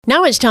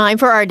Now it's time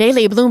for our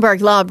daily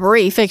Bloomberg Law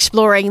Brief,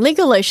 exploring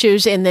legal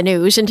issues in the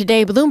news. And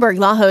today, Bloomberg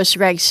Law host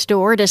Greg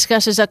Stohr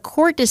discusses a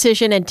court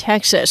decision in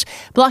Texas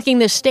blocking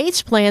the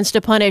state's plans to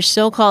punish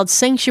so-called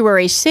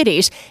sanctuary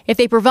cities if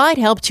they provide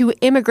help to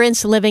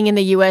immigrants living in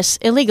the U.S.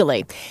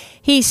 illegally.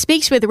 He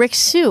speaks with Rick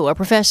Sue, a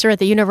professor at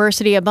the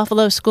University of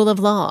Buffalo School of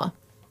Law.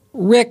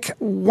 Rick,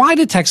 why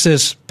did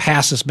Texas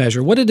pass this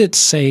measure? What did it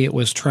say it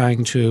was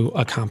trying to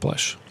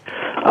accomplish?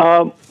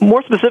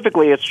 More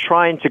specifically, it's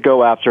trying to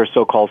go after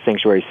so-called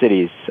sanctuary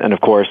cities. And,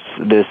 of course,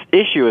 this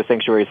issue of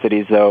sanctuary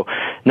cities, though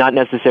not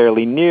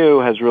necessarily new,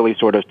 has really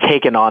sort of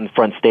taken on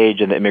front stage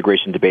in the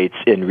immigration debates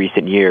in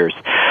recent years.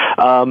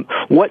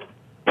 What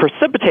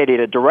precipitated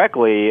it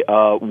directly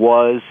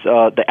was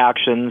the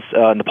actions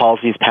and the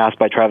policies passed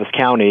by Travis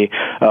County,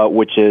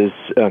 which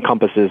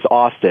encompasses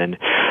Austin,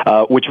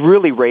 which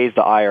really raised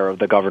the ire of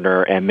the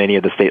governor and many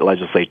of the state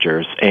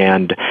legislatures.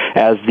 And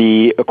as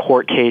the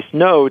court case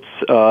notes,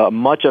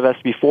 much of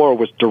SB 4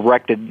 was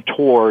directed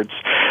towards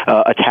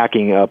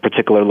attacking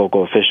particular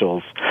local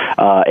officials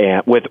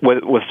and with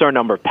a certain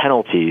number of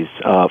penalties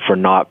for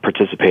not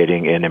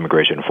participating in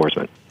immigration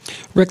enforcement.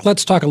 Rick,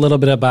 let's talk a little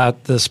bit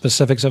about the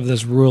specifics of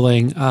this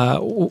ruling.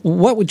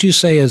 What would you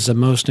say is the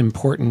most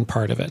important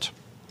part of it?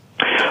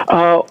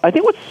 I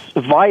think what's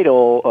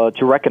vital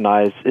to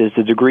recognize is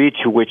the degree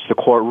to which the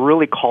court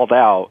really called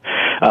out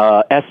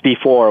SB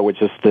 4,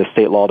 which is the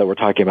state law that we're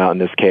talking about in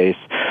this case,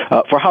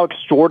 for how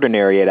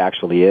extraordinary it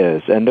actually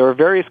is. And there are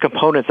various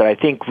components that I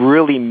think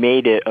really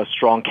made it a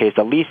strong case,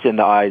 at least in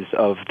the eyes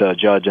of the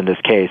judge in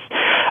this case.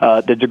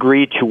 The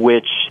degree to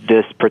which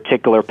this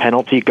particular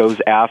penalty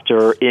goes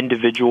after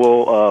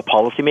individual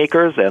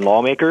policymakers and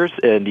lawmakers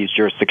in these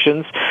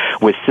jurisdictions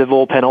with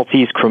civil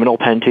penalties, criminal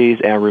penalties,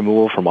 and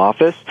removal from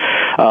office,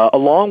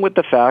 along with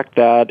the fact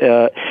that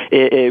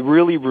it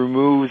really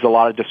removes a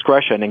lot of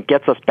discretion and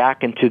gets us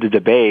back into the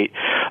debate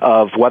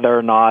of whether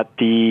or not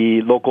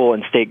the local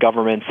and state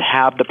governments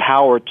have the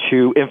power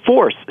to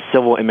enforce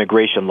civil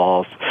immigration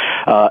laws,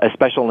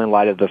 especially in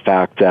light of the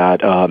fact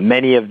that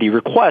many of the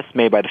requests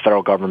made by the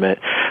federal government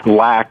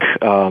lack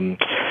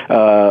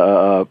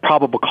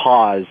probable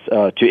cause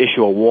to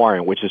issue a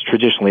warrant, which is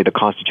traditionally the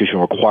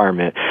constitutional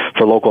requirement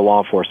for local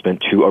law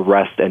enforcement to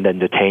arrest and then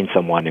detain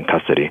someone in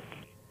custody.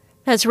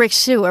 That's Rick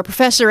Sue, a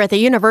professor at the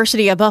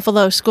University of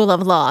Buffalo School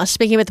of Law,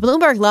 speaking with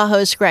Bloomberg Law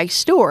host Greg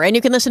Stohr. And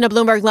you can listen to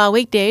Bloomberg Law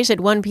weekdays at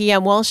 1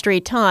 p.m. Wall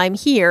Street time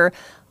here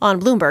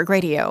on Bloomberg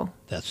Radio.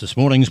 That's this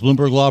morning's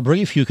Bloomberg Law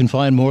Brief. You can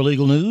find more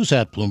legal news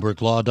at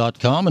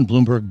BloombergLaw.com and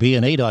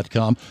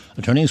BloombergBNA.com.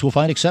 Attorneys will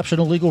find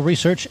exceptional legal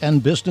research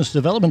and business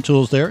development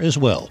tools there as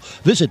well.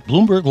 Visit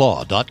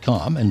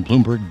BloombergLaw.com and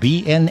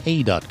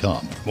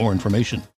BloombergBNA.com for more information.